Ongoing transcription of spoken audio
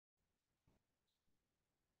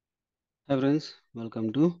Hi friends,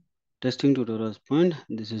 welcome to Testing Tutorials Point.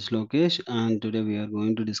 This is Lokesh and today we are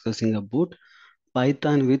going to discussing about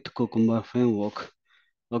Python with Cucumber framework.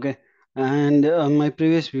 Okay, and my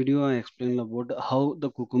previous video I explained about how the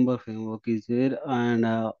Cucumber framework is there and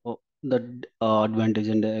the advantage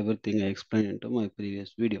and everything I explained into my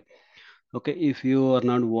previous video. Okay, if you are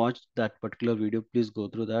not watched that particular video, please go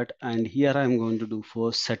through that. And here I am going to do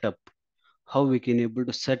for setup how we can able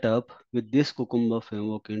to set up with this Cucumber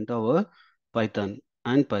framework into our Python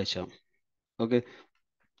and PyCharm. Okay.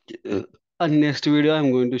 Uh, and next video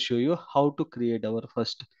I'm going to show you how to create our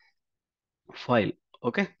first file.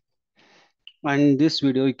 Okay. And this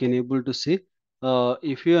video you can able to see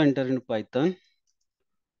if you enter in Python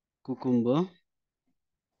Cucumber,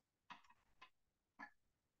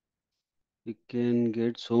 you can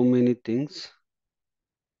get so many things.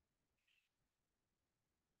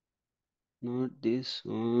 Not this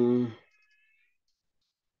one.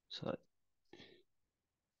 Sorry.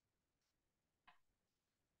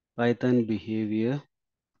 Python behavior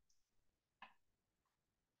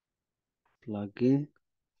plugin.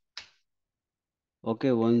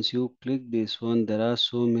 Okay, once you click this one, there are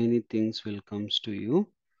so many things will comes to you.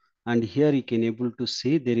 And here you can able to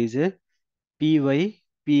see there is a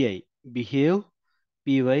PyPI behave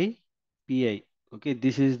PyPI. Okay,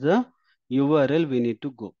 this is the URL we need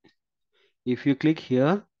to go. If you click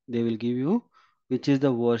here, they will give you which is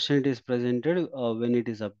the version it is presented when it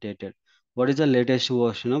is updated. What is the latest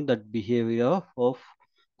version of that behavior of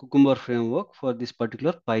Cucumber framework for this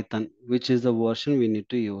particular Python, which is the version we need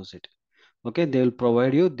to use it. Okay, they will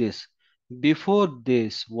provide you this. Before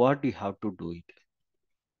this, what you have to do it.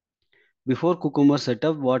 Before Cucumber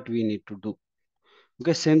setup, what we need to do.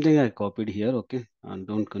 Okay, same thing I copied here. Okay, and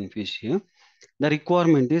don't confuse here. The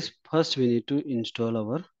requirement is first we need to install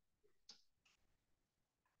our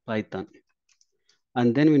Python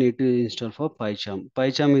and then we need to install for PyCharm.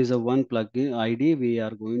 PyCharm is a one plugin ID we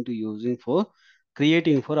are going to using for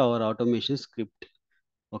creating for our automation script.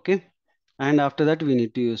 Okay, and after that we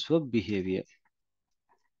need to use for behave.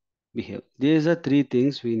 These are three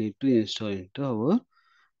things we need to install into our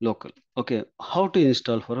local. Okay, how to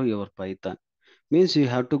install for your Python means you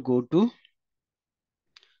have to go to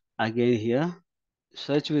again here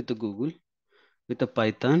search with Google with the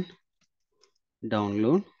Python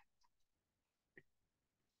download.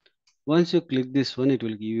 Once you click this one, it will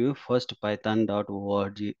give you first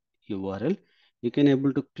python.org URL. You can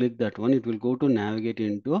able to click that one. It will go to navigate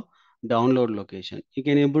into a download location. You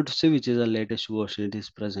can able to see which is the latest version it is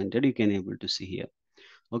presented. You can able to see here.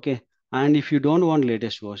 Okay. And if you don't want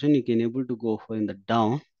latest version, you can able to go for in the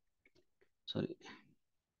down. Sorry.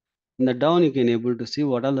 In the down, you can able to see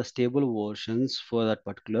what are the stable versions for that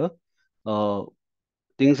particular uh,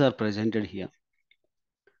 things are presented here.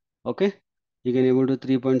 Okay, you can able to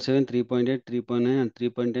 3.7, 3.8, 3.9 and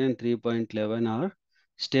 3.10 and 3.11 are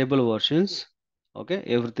stable versions. Okay,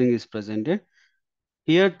 everything is presented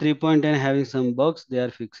here. 3.10 having some bugs, they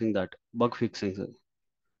are fixing that bug fixing.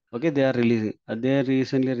 Okay, they are releasing they are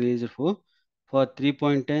recently released for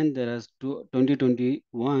 3.10 there is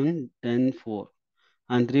 2021 10.4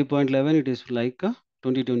 and 3.11 it is like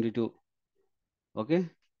 2022. Okay,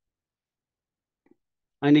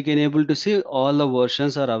 and you can able to see all the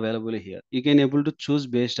versions are available here. You can able to choose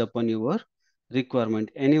based upon your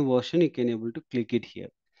requirement. Any version you can able to click it here.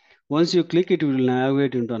 Once you click it will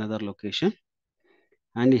navigate into another location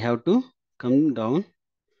and you have to come down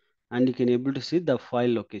and you can able to see the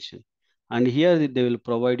file location. And here they will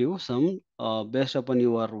provide you some based upon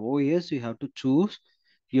your OS you have to choose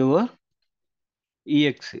your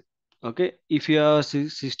exe. Okay, if you are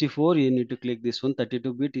 64 you need to click this one.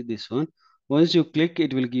 32-bit is this one. Once you click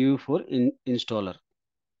it will give you for installer.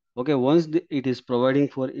 Okay, once it is providing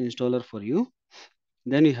for installer for you,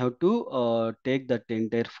 then you have to take that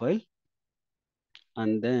entire file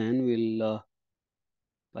and then we'll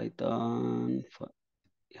python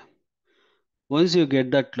yeah. Once you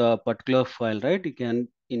get that particular file, right, you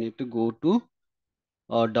need to go to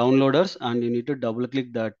downloaders and you need to double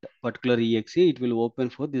click that particular exe. It will open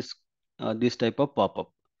for this type of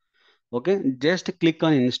pop-up. Okay, just click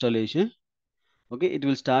on installation. Okay, it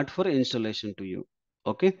will start for installation to you.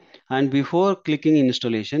 Okay, and before clicking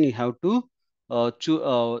installation you have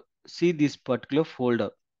to see this particular folder.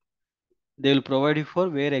 They will provide you for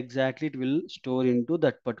where exactly it will store into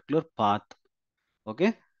that particular path.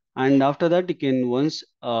 Okay, and after that you can once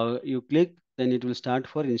you click then it will start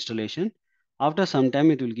for installation. After some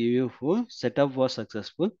time it will give you for setup was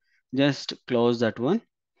successful. Just close that one.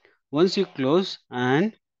 Once you close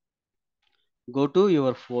and go to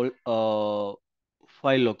your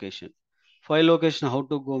file location. File location how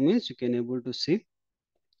to go means you can able to see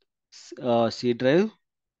C drive,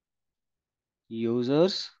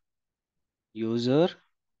 users, user,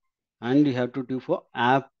 and you have to do for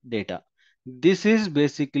app data. This is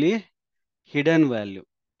basically hidden value.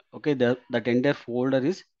 Okay, that entire folder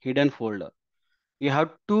is hidden folder. You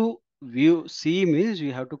have to view. See means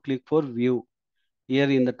you have to click for view. Here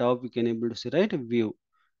in the top you can able to see, right, view,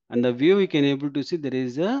 and the view you can able to see there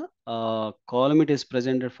is a column. It is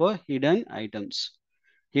presented for hidden items.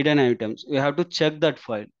 Hidden items, you have to check that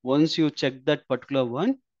file. Once you check that particular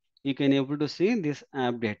one, you can able to see this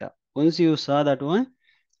app data. Once you saw that one,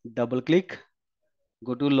 double click,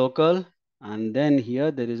 go to local, and then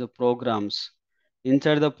here there is a programs.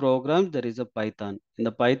 Inside the programs there is a python. In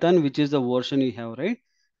the python, which is the version you have, right,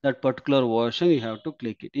 that particular version you have to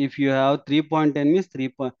click it. If you have 3.10 means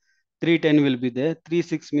 3.310 will be there.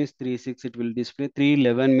 3.6 means 3.6 it will display.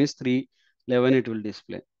 3.11 means 3.11 it will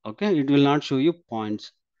display. Okay, it will not show you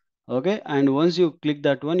points. Okay, and once you click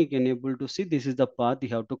that one, you can able to see this is the path you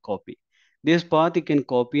have to copy. This path you can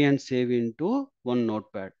copy and save into one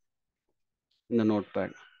notepad. In the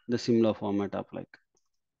notepad, the similar format of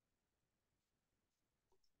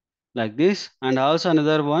like this. And also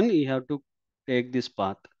another one, you have to take this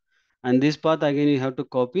path, and this path again you have to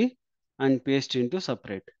copy and paste into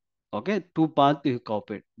separate. Okay, two path you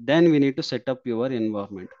copied. Then we need to set up your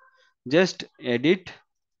environment. Just edit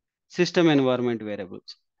system environment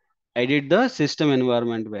variables. Edit the system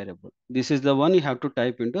environment variable. This is the one you have to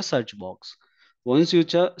type into search box. Once you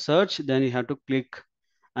search, then you have to click,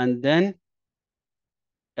 and then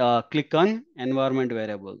click on environment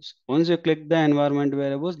variables. Once you click the environment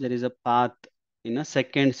variables, there is a path in a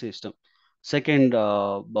second system, second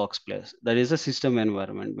box place. That is a system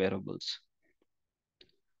environment variables.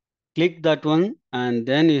 Click that one, and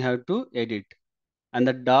then you have to edit. And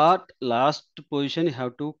the dot last position you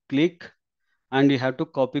have to click, and you have to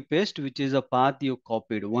copy paste, which is a path you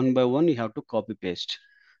copied. One by one you have to copy paste.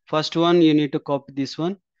 First one you need to copy this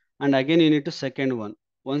one, and again you need to second one.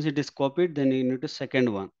 Once it is copied, then you need to second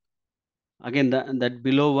one. Again that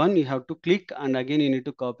below one you have to click, and again you need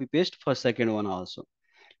to copy paste for second one also.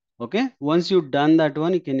 Okay, once you done that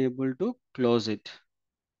one, you can able to close it.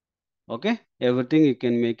 Okay, everything you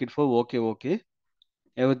can make it for okay.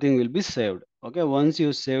 Everything will be saved. Okay, once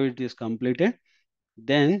you save it is completed,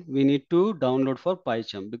 then we need to download for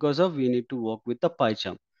PyCharm, because of we need to work with the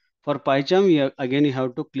PyCharm. For PyCharm, again you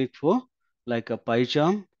have to click for like a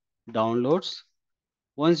PyCharm downloads.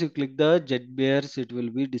 Once you click the JetBears, it will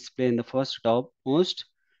be displayed in the first top most.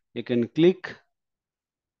 You can click,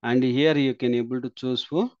 and here you can able to choose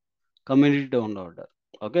for community downloader.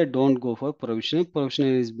 Okay, don't go for provisional.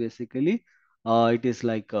 Provisional is basically it is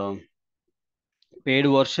like a paid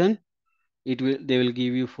version. It will, they will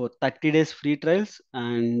give you for 30 days free trials,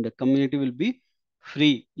 and the community will be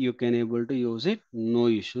free. You can able to use it, no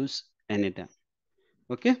issues, anytime.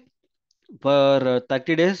 Okay, for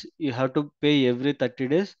 30 days you have to pay every 30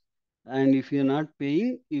 days, and if you're not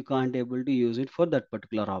paying, you can't able to use it for that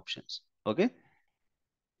particular options. Okay,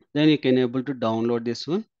 then you can able to download this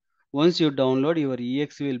one. Once you download, your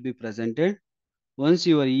exe will be presented. Once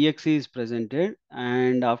your exe is presented,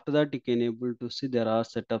 and after that you can able to see there are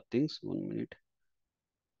set of things. 1 minute,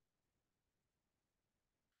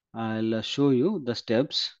 I'll show you the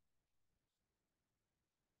steps.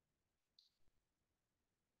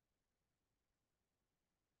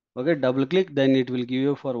 Okay, double click, then it will give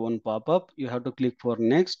you for one pop-up. You have to click for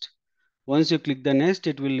next. Once you click the next,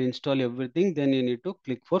 it will install everything. Then you need to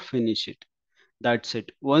click for finish it. That's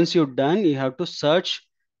it. Once you're done, you have to search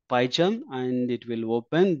PyCharm, and it will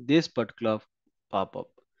open this particular pop-up.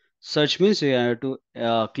 Search means you have to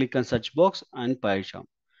click on search box and PyCharm.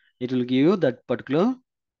 It will give you that particular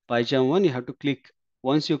PyCharm one. You have to click.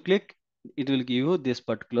 Once you click, it will give you this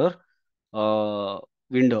particular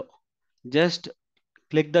window. Just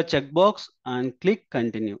click the checkbox and click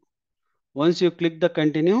continue. Once you click the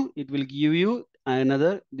continue, it will give you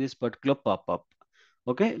another this particular pop-up.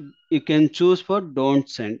 Okay, you can choose for don't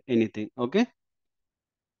send anything. Okay,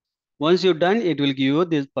 once you're done, it will give you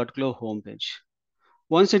this particular home page.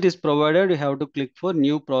 Once it is provided, you have to click for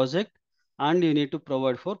new project, and you need to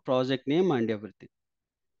provide for project name and everything.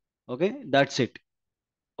 Okay, that's it.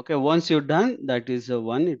 Okay, once you're done, that is the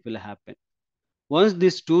one it will happen. Once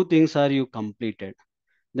these two things are you completed,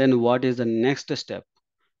 then what is the next step?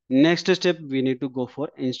 Next step, we need to go for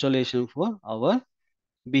installation for our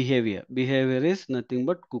behavior. Behavior is nothing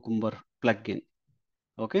but Cucumber plugin.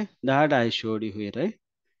 Okay, that I showed you here, right?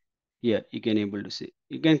 Here you can able to see.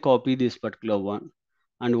 You can copy this particular one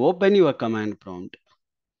and open your command prompt.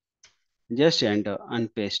 Just enter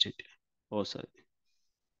and paste it. Oh, sorry.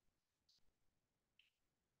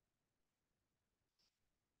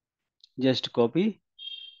 Just copy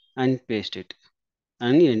and paste it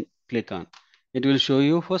and click on. It will show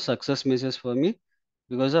you for success message for me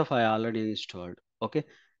because of I already installed. Okay.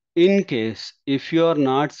 In case if you are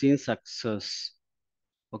not seeing success,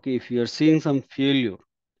 okay, if you are seeing some failure,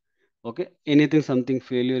 okay, anything something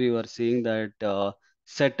failure you are seeing that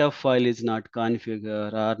setup file is not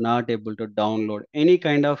configured or not able to download any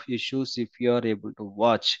kind of issues, if you are able to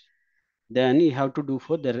watch, then you have to do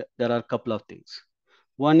for there are a couple of things.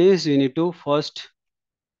 One is you need to first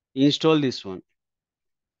install this one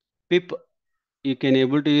pip. You can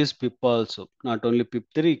able to use pip also, not only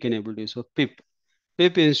pip3, you can able to use so pip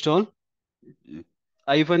install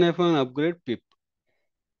 -f1 upgrade pip.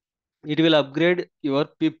 It will upgrade your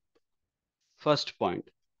pip first point.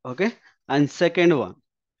 Okay. And second one,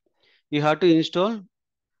 you have to install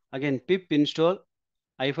again pip install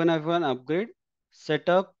 -f1 upgrade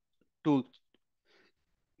setup tool.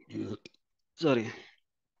 Sorry,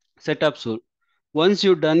 setup tool. Once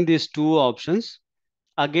you done these two options,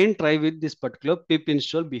 again try with this particular pip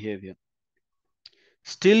install behavior.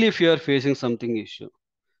 Still, if you are facing something issue,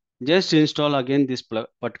 just install again this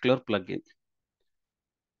particular plugin.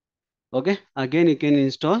 Okay, again you can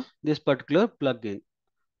install this particular plugin.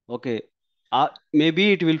 Okay,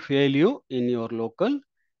 maybe it will fail you in your local.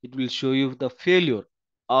 It will show you the failure.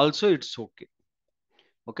 Also, it's okay.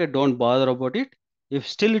 Okay, don't bother about it. If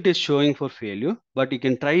still it is showing for failure, but you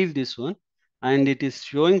can try this one, and it is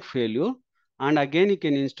showing failure, and again you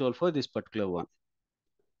can install for this particular one.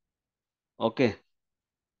 Okay,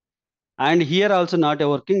 and here also not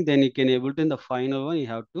working, then you can able to in the final one you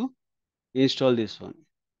have to install this one.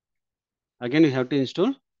 Again you have to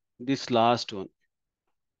install this last one.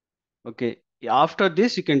 Okay, after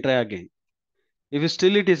this you can try again. If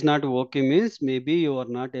still it is not working, means maybe you are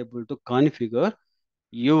not able to configure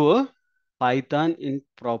your Python in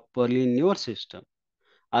properly in your system.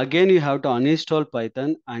 Again you have to uninstall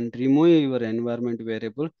Python and remove your environment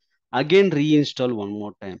variable. Again reinstall one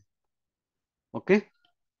more time. Okay,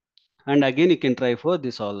 and again you can try for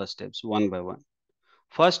this all the steps one by one.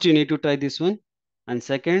 First you need to try this one, and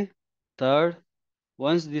second, third.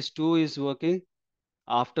 Once this two is working,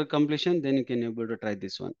 after completion, then you can able to try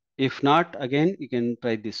this one. If not, again you can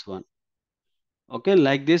try this one. Okay,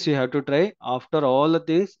 like this you have to try. After all the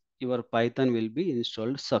things, your Python will be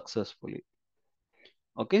installed successfully.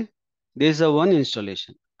 Okay, this is a one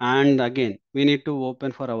installation. And again, we need to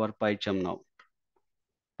open for our PyCharm now.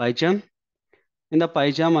 PyCharm. In the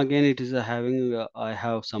PyCharm, again, it is having, I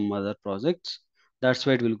have some other projects. That's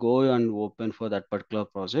why it will go and open for that particular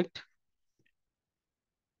project.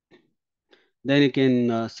 Then you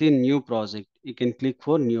can see new project. You can click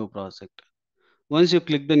for new project. Once you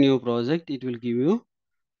click the new project, it will give you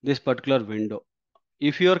this particular window.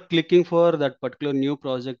 If you are clicking for that particular new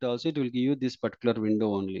project also, it will give you this particular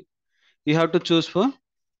window only. You have to choose for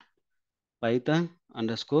Python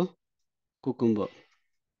underscore cucumber.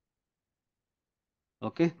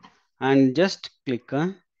 Okay, and just click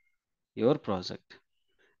on your project.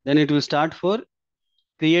 Then it will start for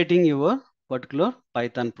creating your particular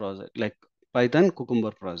Python project, like Python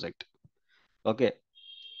cucumber project. Okay,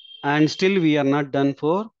 and still we are not done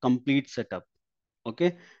for complete setup.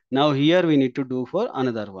 Okay, now here we need to do for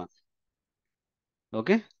another one.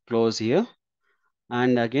 Okay, close here,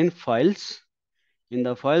 and again files. In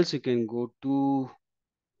the files you can go to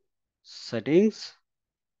settings.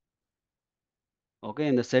 Okay,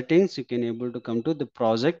 in the settings you can able to come to the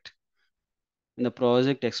project. In the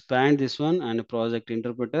project, expand this one and project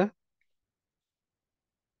interpreter,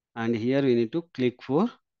 and here we need to click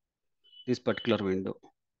for this particular window.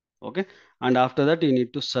 Okay, and after that you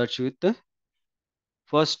need to search with the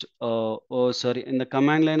first oh sorry, in the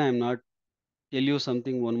command line I'm not tell you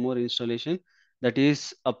something, one more installation, that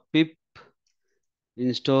is a pip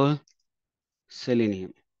install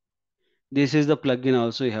Selenium. This is the plugin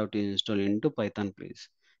also you have to install into Python, please,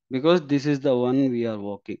 because this is the one we are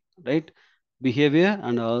working, right? Behavior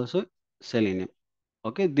and also Selenium.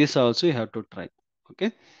 Okay, this also you have to try.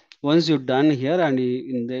 Okay, once you're done here, and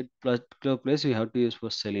in that particular place you have to use for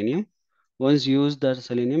Selenium. Once you use that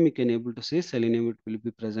Selenium, you can able to see Selenium, it will be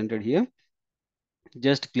presented here.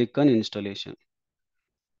 Just click on installation.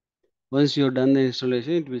 Once you're done the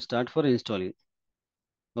installation, it will start for installing.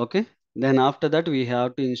 Okay, then after that we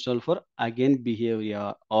have to install for again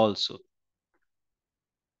behavior also.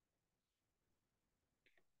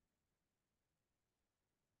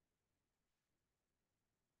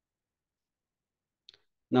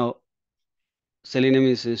 Now Selenium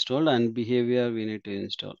is installed and behavior we need to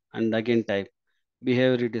install, and again type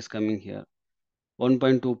behavior, it is coming here.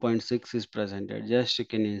 1.2.6 is presented, just you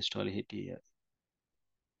can install it here.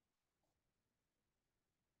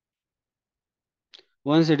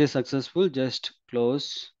 Once it is successful, just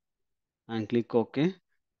close and click OK,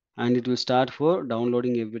 and it will start for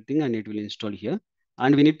downloading everything and it will install here.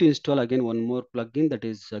 And we need to install again one more plugin, that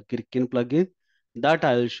is a Gherkin plugin, that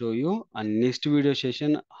I will show you on next video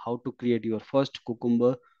session, how to create your first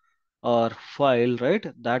Cucumber or file, right?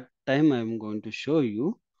 That time I am going to show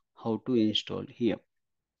you how to install here.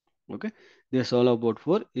 Okay, this all about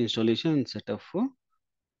for installation and setup for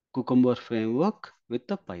Cucumber framework with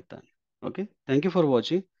the Python. Okay, thank you for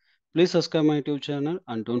watching. Please subscribe my YouTube channel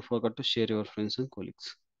and don't forget to share your friends and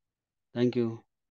colleagues. Thank you.